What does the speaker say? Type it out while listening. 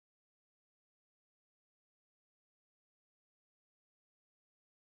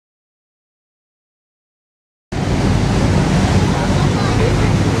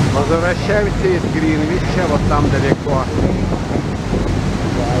Возвращаемся из Гринвича, вот там далеко.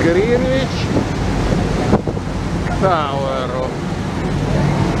 Гринвич к Тауэру.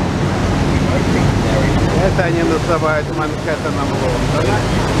 Это они называют Манхэттеном Лондона.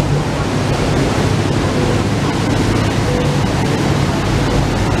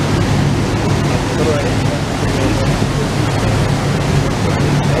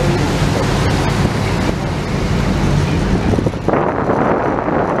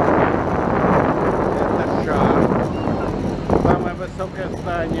 Это шар, самое высокое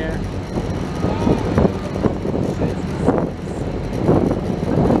здание.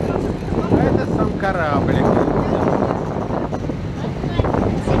 А это сам кораблик.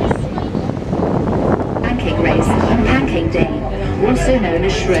 Pancake race on Pancake Day, also known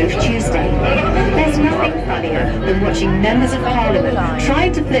as Shrove Tuesday. There's nothing funnier than watching members of Parliament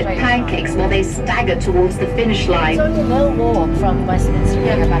trying to flip pancakes while they stagger towards the finish line. It's only a little walk from Westminster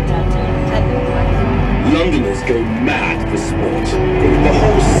here back down to Londoners go mad for sport. The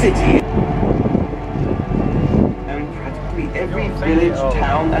whole city and practically every village,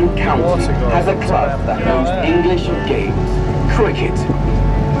 town and county has a club that hosts English games. Cricket.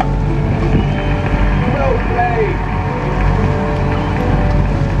 Well played.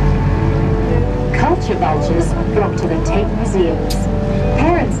 Culture vultures flock to the Tate museums.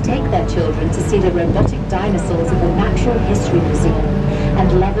 Parents take their children to see the robotic dinosaurs at the Natural History Museum,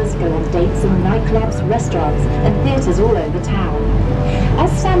 and lovers go on dates in nightclubs, restaurants and theatres all over town.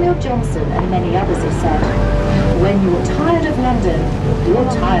 As Samuel Johnson and many others have said, when you're tired of London,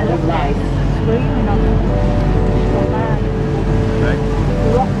 you're tired of life.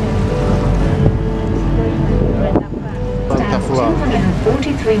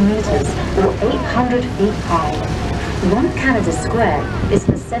 243 metres or 800 feet high. One Canada Square is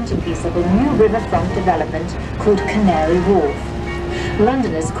the centrepiece of a new riverfront development called Canary Wharf.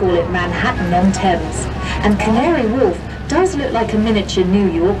 Londoners call it Manhattan-on-Thames, and Canary Wharf does look like a miniature New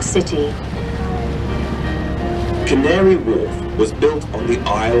York City. Canary Wharf was built on the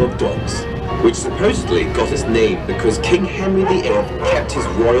Isle of Dogs, which supposedly got its name because King Henry VIII kept his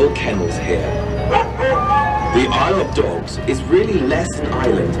royal kennels here. The Isle of Dogs is really less an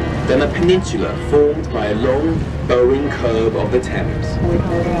island than a peninsula formed by a long, bowing curve of the Thames. With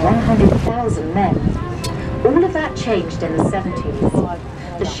more than 100,000 men. All of that changed in the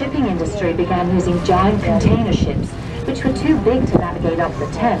 70s. The shipping industry began using giant container ships, which were too big to navigate up the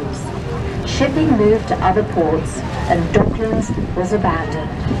Thames. Shipping moved to other ports, and Docklands was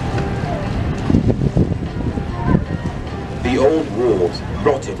abandoned. The old wharves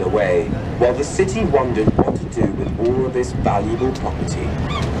rotted away, while the city wondered what to do with all of this valuable property.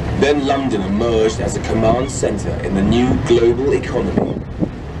 Then London emerged as a command centre in the new global economy.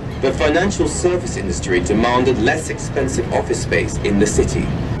 The financial service industry demanded less expensive office space in the city.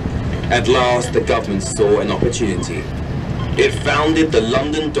 At last, the government saw an opportunity. It founded the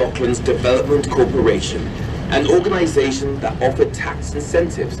London Docklands Development Corporation, an organisation that offered tax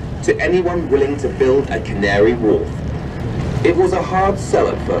incentives to anyone willing to build a Canary Wharf. It was a hard sell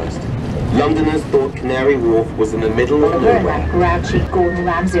at first. Londoners thought Canary Wharf was in the middle of nowhere. Like grouchy Gordon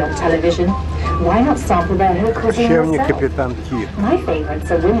Ramsay on television. Why not sample their whole cuisine yourself? My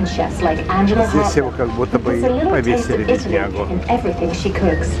favourites are women chefs like Angela Hartman. There's a little taste of Italy in everything she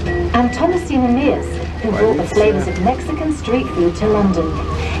cooks. And Thomasina Mears, who brought the flavours of Mexican street food to London.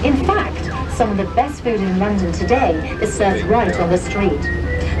 In fact, some of the best food in London today is served right on the street.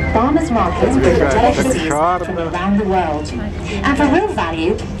 Farmers markets bring delicacies from around the world. And for real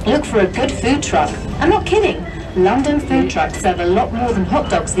value, look for a good food truck. I'm not kidding. London food trucks serve a lot more than hot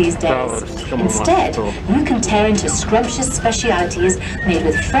dogs these days. Instead, you can tear into scrumptious specialities made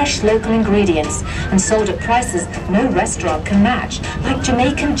with fresh local ingredients and sold at prices no restaurant can match, like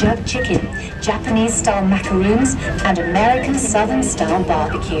Jamaican jerk chicken, Japanese-style macaroons, and American Southern-style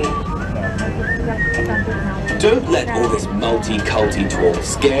barbecue. Don't let all this multi-culti talk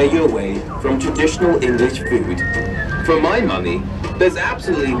scare you away from traditional English food. For my money, there's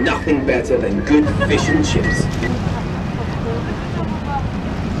absolutely nothing better than good fish and chips.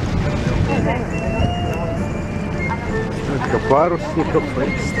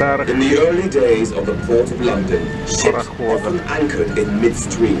 In the early days of the Port of London, ships often anchored in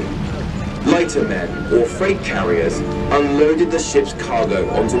midstream. Lighter men or freight carriers unloaded the ship's cargo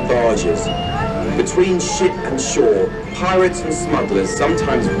onto barges. Between ship and shore, pirates and smugglers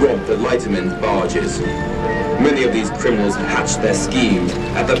sometimes robbed the lightermen's barges. Many of these criminals hatched their schemes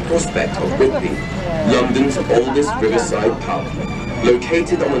at the prospect of Whitby, London's oldest riverside pub.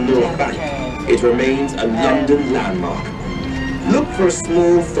 Located on the North Bank, it remains a London landmark. Look for a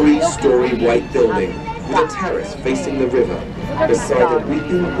small three-storey white building with a terrace facing the river. beside a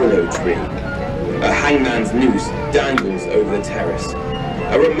weeping willow tree. A hangman's noose dangles over the terrace,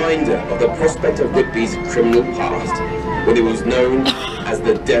 a reminder of the prospect of Whitby's criminal past, when it was known as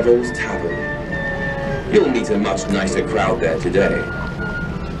the Devil's Tavern. You'll meet a much nicer crowd there today.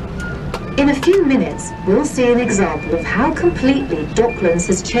 In a few minutes, we'll see an example of how completely Docklands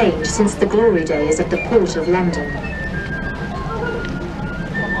has changed since the glory days of the Port of London.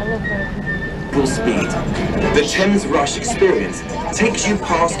 Full speed. The Thames Rush experience takes you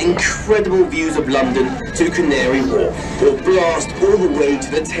past incredible views of London to Canary Wharf, or blast all the way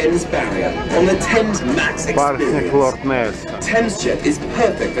to the Thames Barrier on the Thames Max experience. ThamesJet is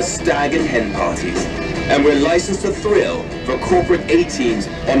perfect for stag and hen parties, and we're licensed to thrill for corporate A-teams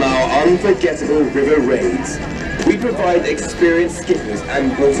on our unforgettable river raids. We provide experienced skippers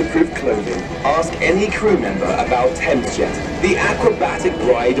and waterproof clothing. Ask any crew member about ThamesJet, the acrobatic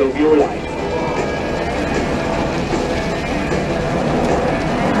ride of your life.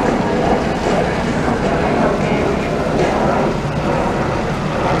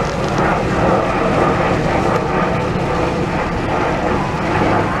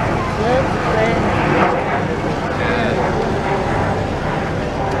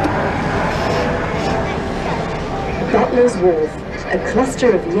 Butler's Wharf, a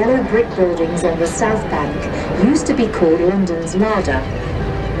cluster of yellow brick buildings on the south bank, used to be called London's larder.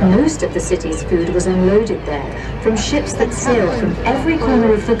 Most of the city's food was unloaded there from ships that sailed from every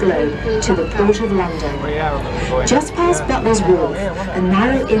corner of the globe to the Port of London. Just past Butler's Wharf, a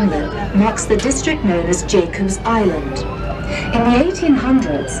narrow inlet marks the district known as Jacob's Island. In the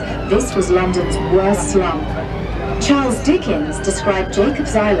 1800s, this was London's worst slum. Charles Dickens described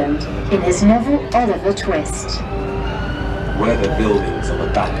Jacob's Island in his novel Oliver Twist. Where the buildings on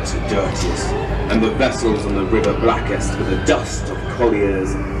the banks are dirtiest, and the vessels on the river blackest with the dust of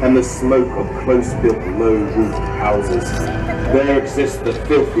colliers and the smoke of close-built low-roofed houses, there exists the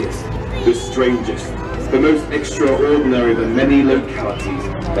filthiest, the strangest, the most extraordinary of the many localities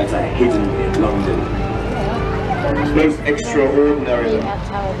that are hidden in London. Most extraordinary of them.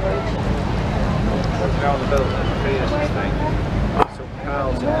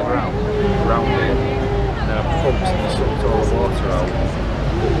 Piles in the ground around it. Pumps and sucked all the water out.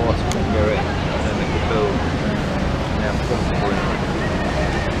 The water can go in, and then they can build pumps for it.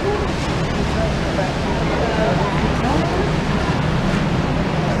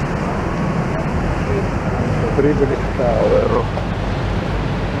 Прибыли к Тауэру.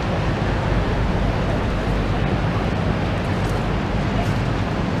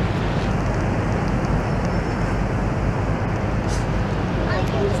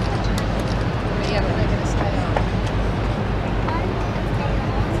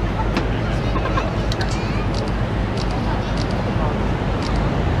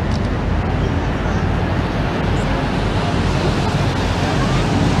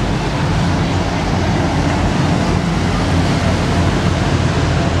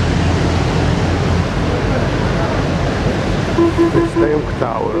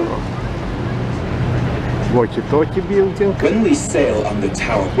 When we sail under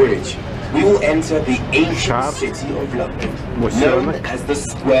Tower Bridge, we will enter the ancient city of London, known as the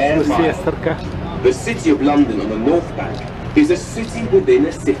Square Mile. The City of London on the North Bank is a city within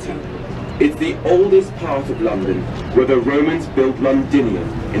a city. It's the oldest part of London, where the Romans built Londinium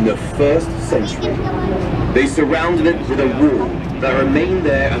in the 1st century. They surrounded it with a wall that remained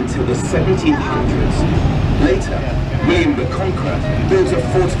there until the 1700s. Later, William the Conqueror built a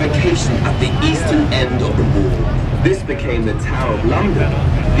fortification at the eastern end of the wall. This became the Tower of London,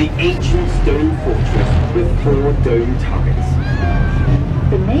 the ancient stone fortress with 4 domed turrets.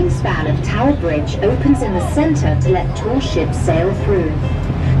 The main span of Tower Bridge opens in the centre to let tall ships sail through.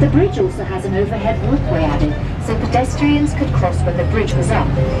 The bridge also has an overhead walkway added, so pedestrians could cross when the bridge was up.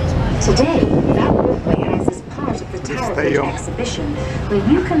 Today, that walkway houses part of the Tower Bridge exhibition, where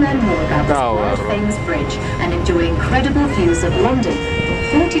you can learn more about this world-famous bridge and enjoy incredible views of London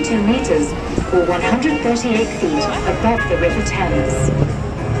from 42 metres or 138 feet above the River Thames.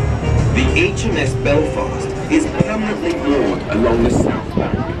 The HMS Belfast is permanently moored along the south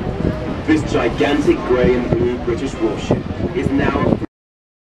bank. This gigantic grey and blue British warship is now